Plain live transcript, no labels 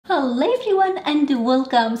Hello everyone and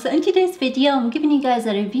welcome. So in today's video I'm giving you guys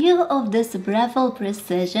a review of this Breville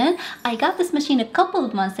Precision. I got this machine a couple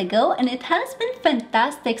of months ago and it has been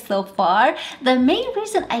fantastic so far. The main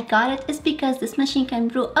reason I got it is because this machine can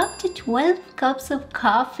brew up to 12 cups of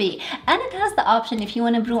coffee, and it has the option if you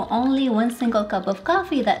want to brew only one single cup of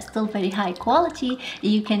coffee that's still very high quality,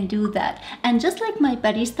 you can do that. And just like my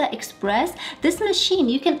Barista Express, this machine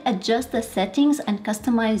you can adjust the settings and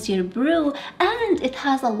customize your brew, and it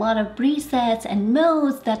has a lot of presets and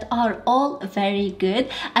modes that are all very good.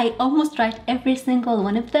 I almost tried every single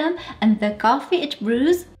one of them, and the coffee it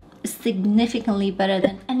brews is significantly better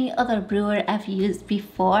than any other brewer I've used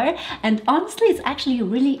before. And honestly, it's actually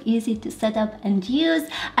really easy to set up and use.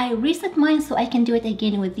 I reset mine so I can do it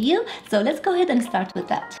again with you. So let's go ahead and start with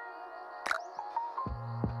that.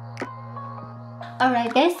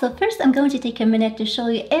 Alright guys, so first I'm going to take a minute to show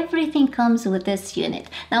you everything comes with this unit.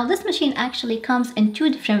 Now this machine actually comes in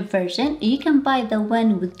two different versions. You can buy the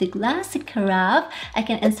one with the glass carafe. I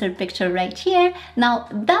can insert picture right here. Now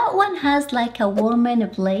that one has like a warming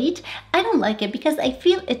blade. I don't like it because I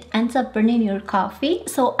feel it ends up burning your coffee.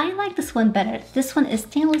 So I like this one better. This one is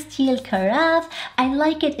stainless steel carafe. I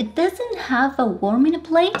like it. It doesn't have a warming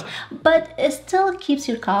blade, but it still keeps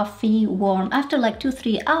your coffee warm. After like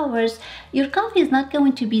 2-3 hours, your coffee is not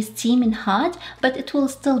going to be steaming hot, but it will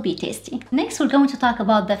still be tasty. Next, we're going to talk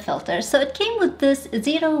about the filter. So it came with this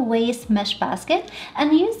zero waste mesh basket,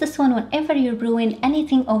 and use this one whenever you're brewing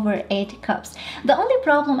anything over 8 cups. The only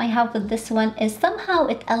problem I have with this one is somehow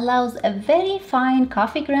it allows a very fine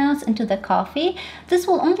coffee grounds into the coffee. This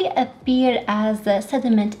will only appear as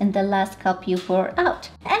sediment in the last cup you pour out.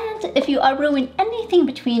 And if you are brewing anything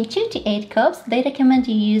between 2 to 8 cups, they recommend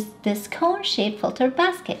you use this cone-shaped filter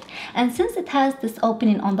basket. And since it has this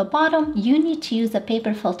opening on the bottom, you need to use a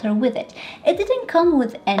paper filter with it. It didn't come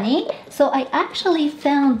with any, so I actually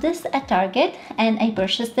found this at Target and I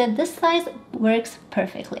purchased it. This size works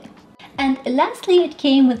perfectly. And lastly, it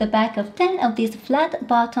came with a pack of 10 of these flat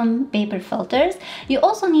bottom paper filters. You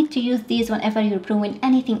also need to use these whenever you're brewing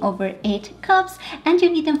anything over 8 cups, and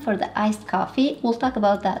you need them for the iced coffee. We'll talk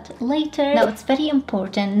about that later. Now, it's very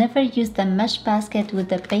important, never use the mesh basket with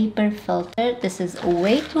the paper filter. This is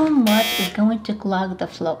way too much. It's going to clog the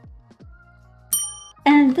flow.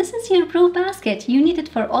 And this is your brew basket. You need it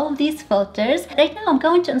for all of these filters. Right now I'm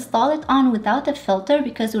going to install it on without a filter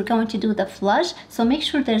because we're going to do the flush. So make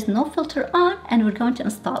sure there's no filter on and we're going to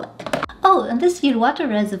install it. Oh, and this your water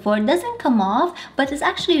reservoir doesn't come off, but it's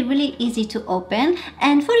actually really easy to open.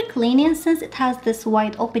 And for cleaning, since it has this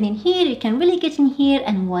wide opening here, you can really get in here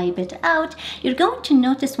and wipe it out. You're going to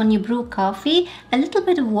notice when you brew coffee, a little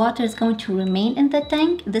bit of water is going to remain in the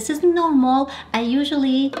tank. This is normal. I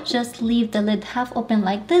usually just leave the lid half open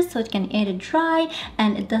like this so it can air it dry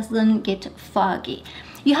and it doesn't get foggy.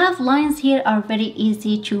 You have lines here are very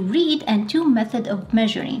easy to read and two method of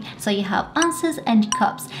measuring. So you have ounces and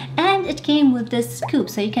cups, and it came with this scoop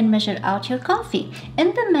so you can measure out your coffee.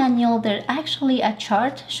 In the manual, there actually a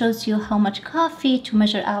chart shows you how much coffee to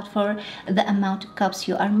measure out for the amount of cups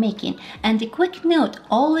you are making. And a quick note,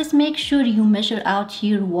 always make sure you measure out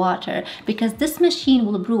your water because this machine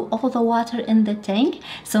will brew all the water in the tank.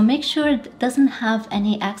 So make sure it doesn't have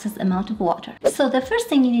any excess amount of water. So the first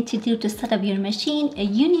thing you need to do to set up your machine,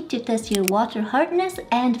 you need to test your water hardness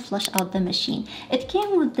and flush out the machine. It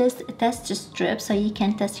came with this test strip so you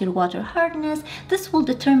can test your water hardness. This will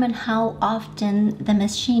determine how often the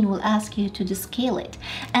machine will ask you to descale it.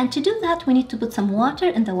 And to do that, we need to put some water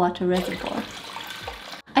in the water reservoir.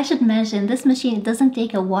 I should mention this machine doesn't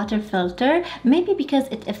take a water filter, maybe because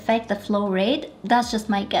it affects the flow rate. That's just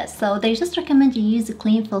my guess. So they just recommend you use a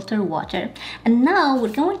clean filter water. And now we're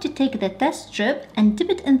going to take the test strip and dip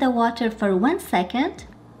it in the water for 1 second.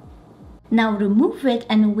 Now remove it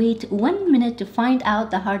and wait 1 minute to find out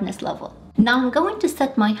the hardness level. Now I'm going to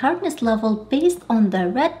set my hardness level based on the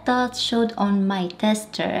red dots showed on my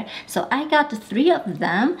tester. So I got 3 of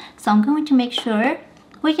them. So I'm going to make sure,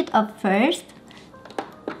 wake it up first.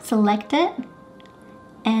 Select it,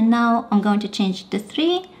 and now I'm going to change to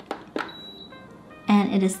 3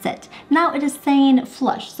 and it is set. Now it is saying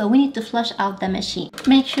flush, so we need to flush out the machine.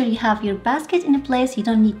 Make sure you have your basket in place, you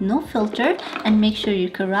don't need no filter, and make sure your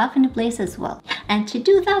carafe in place as well. And to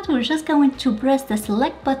do that, we're just going to press the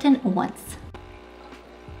select button once.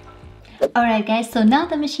 Alright guys, so now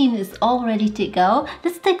the machine is all ready to go.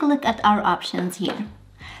 Let's take a look at our options here.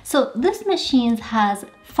 So this machine has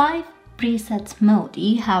 5 presets mode.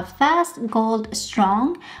 You have fast, gold,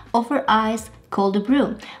 strong, over ice, cold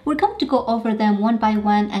brew. We're going to go over them one by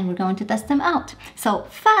one and we're going to test them out. So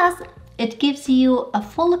fast it gives you a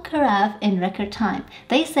full carafe in record time.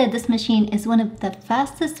 They said this machine is one of the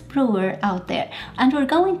fastest brewer out there, and we're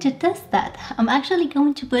going to test that. I'm actually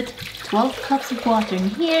going to put 12 cups of water in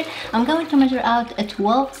here. I'm going to measure out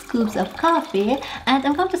 12 scoops of coffee, and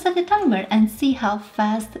I'm going to set a timer and see how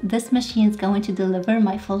fast this machine is going to deliver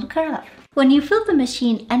my full carafe. When you fill the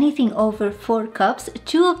machine anything over 4 cups,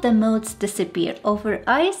 2 of the modes disappear, over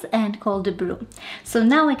ice and cold brew. So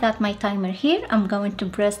now I got my timer here. I'm going to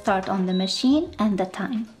press start on the machine and the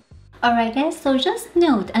time. Alright guys, so just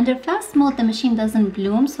note, under fast mode the machine doesn't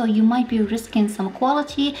bloom, so you might be risking some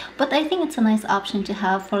quality, but I think it's a nice option to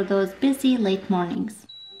have for those busy late mornings.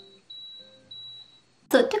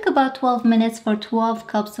 So it took about 12 minutes for 12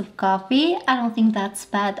 cups of coffee. I don't think that's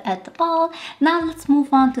bad at all. Now let's move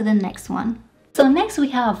on to the next one. So next we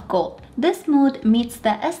have gold. This mode meets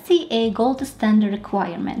the SCA gold standard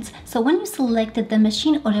requirements. So when you select it, the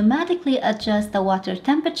machine automatically adjusts the water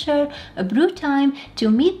temperature, brew time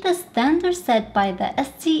to meet the standard set by the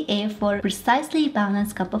SCA for precisely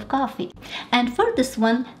balanced cup of coffee. And for this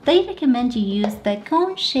one, they recommend you use the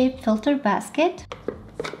cone-shaped filter basket.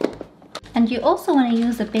 And you also want to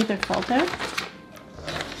use a paper filter.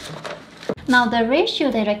 Now the ratio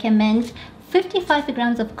they recommend, 55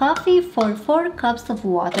 grams of coffee for 4 cups of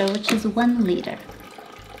water, which is 1 liter.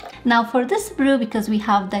 Now for this brew, because we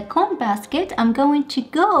have the cone basket, I'm going to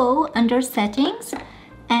go under settings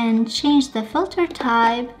and change the filter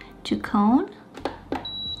type to cone.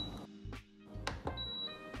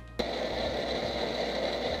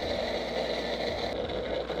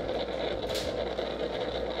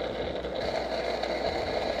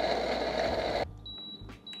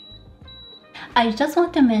 I just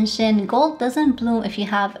want to mention, gold doesn't bloom if you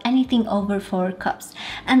have anything over 4 cups.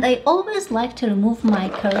 And I always like to remove my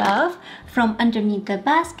carafe from underneath the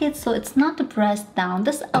basket so it's not pressed down.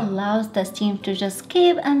 This allows the steam to just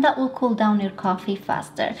escape, and that will cool down your coffee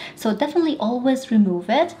faster. So definitely always remove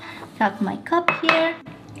it. Got my cup here.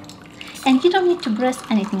 And you don't need to press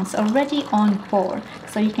anything, it's already on pour.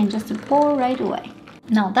 So you can just pour right away.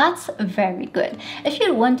 Now that's very good. If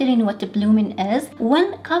you're wondering what the blooming is,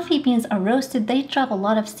 when coffee beans are roasted, they trap a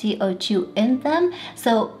lot of CO2 in them.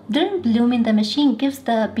 So during blooming, the machine gives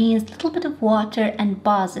the beans a little bit of water and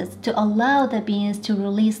pauses to allow the beans to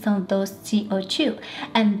release some of those CO2.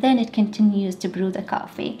 And then it continues to brew the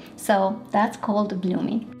coffee. So that's called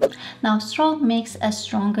blooming. Now strong makes a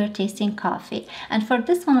stronger tasting coffee. And for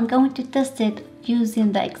this one, I'm going to test it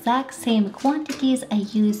using the exact same quantities I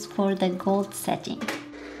used for the gold setting.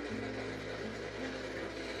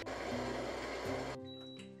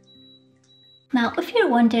 Now, if you're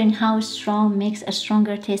wondering how strong makes a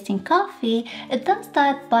stronger tasting coffee, it does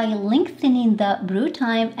that by lengthening the brew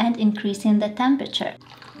time and increasing the temperature.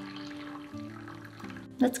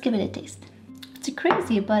 Let's give it a taste. It's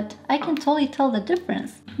crazy, but I can totally tell the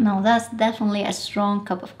difference. Now that's definitely a strong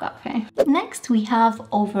cup of coffee. Next we have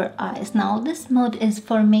over ice. Now this mode is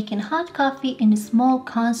for making hot coffee in a small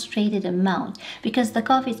concentrated amount because the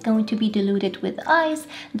coffee is going to be diluted with ice.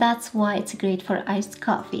 That's why it's great for iced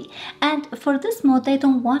coffee. And for this mode, they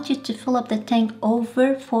don't want you to fill up the tank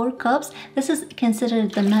over 4 cups. This is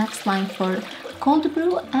considered the max line for cold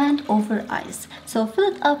brew and over ice. So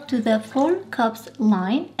fill it up to the 4 cups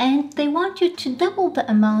line, and they want you to double the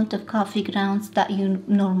amount of coffee grounds that you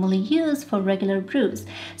normally use for regular brews.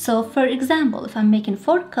 So for example, if I'm making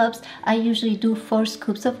 4 cups, I usually do 4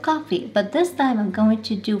 scoops of coffee, but this time I'm going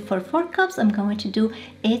to do, for 4 cups, I'm going to do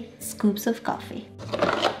 8 scoops of coffee.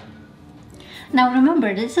 Now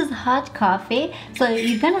remember, this is hot coffee, so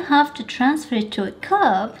you're gonna have to transfer it to a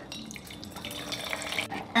cup,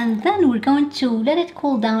 and then we're going to let it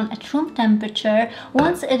cool down at room temperature.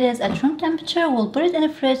 Once it is at room temperature, we'll put it in the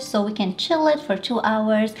fridge so we can chill it for 2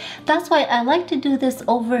 hours. That's why I like to do this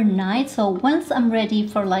overnight, so once I'm ready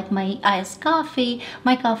for like my iced coffee,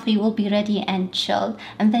 my coffee will be ready and chilled,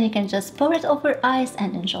 and then you can just pour it over ice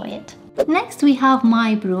and enjoy it. Next we have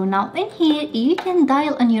my brew. Now in here you can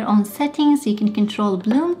dial on your own settings. You can control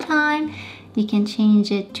bloom time, you can change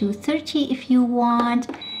it to 30 if you want.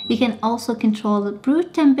 You can also control the brew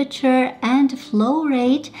temperature and flow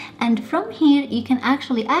rate, and from here you can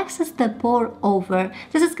actually access the pour over.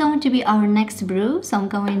 This is going to be our next brew, so I'm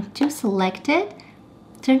going to select it,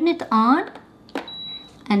 turn it on,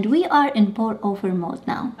 and we are in pour over mode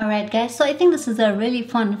now. Alright guys, so I think this is a really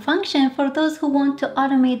fun function for those who want to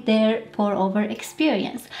automate their pour over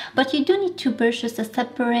experience. But you do need to purchase a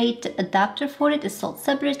separate adapter for it. It's sold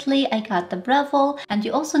separately. I got the Breville, and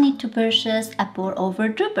you also need to purchase a pour over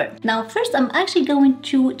dripper. Now first I'm actually going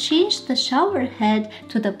to change the shower head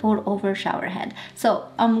to the pour over shower head. So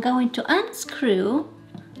I'm going to unscrew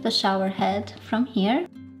the shower head from here.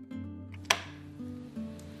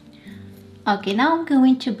 Okay, now I'm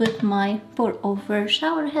going to put my pour over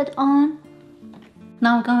shower head on.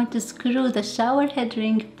 Now I'm going to screw the shower head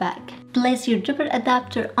ring back. Place your dripper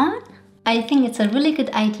adapter on. I think it's a really good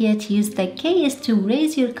idea to use the case to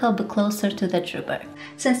raise your cup closer to the dripper.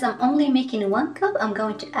 Since I'm only making 1 cup, I'm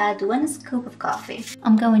going to add 1 scoop of coffee.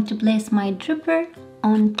 I'm going to place my dripper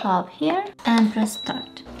on top here and press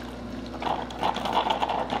start.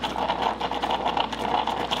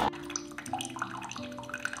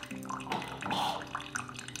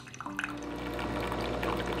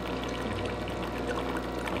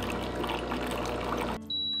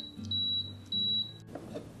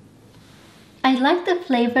 I like the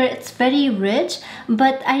flavor, it's very rich,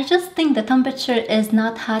 but I just think the temperature is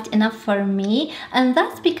not hot enough for me, and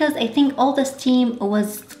that's because I think all the steam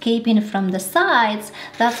was escaping from the sides.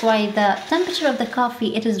 That's why the temperature of the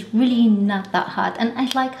coffee, it is really not that hot, and I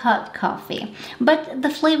like hot coffee. But the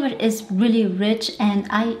flavor is really rich, and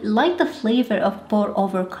I like the flavor of pour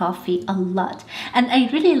over coffee a lot. And I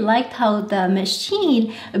really liked how the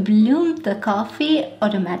machine bloomed the coffee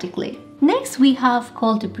automatically. Next we have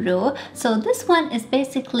cold brew. So this one is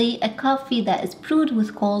basically a coffee that is brewed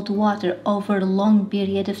with cold water over a long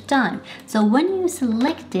period of time. So when you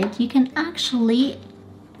select it, you can actually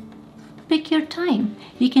pick your time.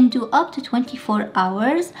 You can do up to 24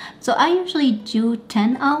 hours. So I usually do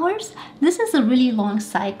 10 hours. This is a really long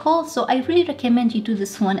cycle, so I really recommend you do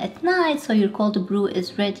this one at night so your cold brew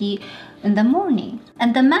is ready in the morning.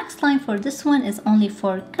 And the max line for this one is only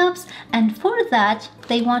 4 cups, and for that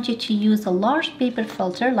they want you to use a large paper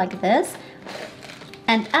filter like this.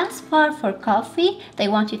 And as for coffee, they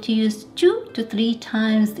want you to use 2 to 3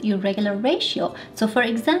 times your regular ratio. So for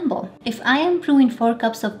example, if I am brewing 4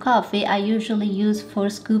 cups of coffee, I usually use 4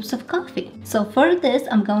 scoops of coffee. So for this,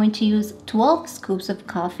 I'm going to use 12 scoops of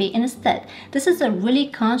coffee instead. This is a really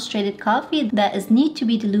concentrated coffee that is need to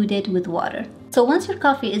be diluted with water. So once your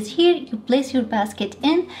coffee is here, you place your basket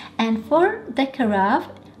in, and for the carafe,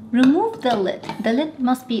 remove the lid. The lid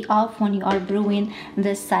must be off when you are brewing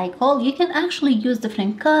this cycle. You can actually use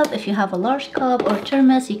different cup. If you have a large cup or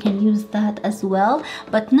thermos, you can use that as well,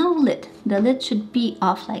 but no lid. The lid should be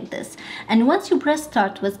off like this. And once you press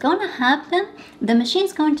start, what's gonna happen, the machine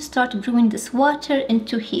is going to start brewing this water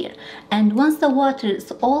into here. And once the water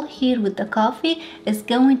is all here with the coffee, it's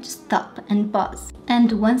going to stop and pause.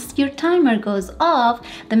 And once your timer goes off,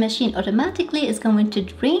 the machine automatically is going to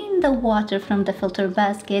drain the water from the filter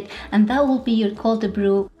basket, and that will be your cold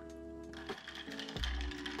brew.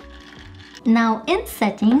 Now in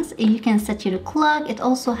settings, you can set your clock. It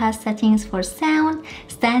also has settings for sound,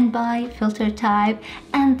 standby, filter type,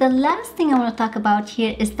 and the last thing I want to talk about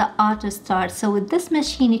here is the auto start. So with this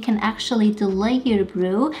machine, you can actually delay your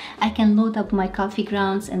brew. I can load up my coffee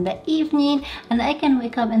grounds in the evening, and I can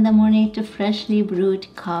wake up in the morning to freshly brewed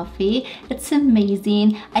coffee. It's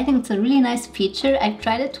amazing. I think it's a really nice feature. I've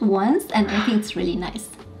tried it once and I think it's really nice.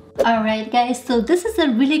 Alright guys, so this is a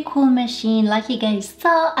really cool machine. Like you guys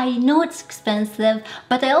saw, I know it's expensive,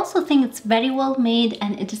 but I also think it's very well made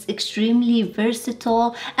and it is extremely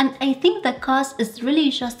versatile, and I think the cost is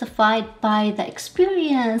really justified by the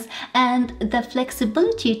experience and the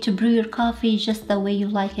flexibility to brew your coffee just the way you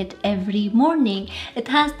like it every morning. It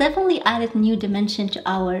has definitely added new dimension to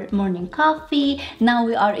our morning coffee. Now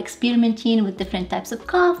we are experimenting with different types of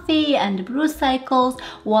coffee and brew cycles,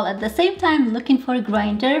 while at the same time looking for a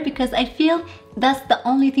grinder, because I feel that's the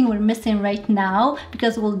only thing we're missing right now,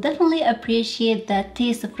 because we'll definitely appreciate the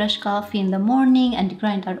taste of fresh coffee in the morning and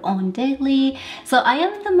grind our own daily. So I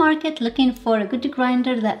am in the market looking for a good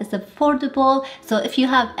grinder that is affordable. So if you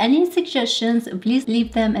have any suggestions, please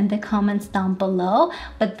leave them in the comments down below.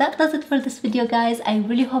 But that does it for this video guys. I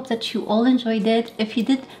really hope that you all enjoyed it. If you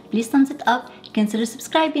did, please thumbs it up, consider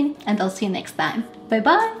subscribing, and I'll see you next time. Bye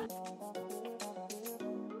bye.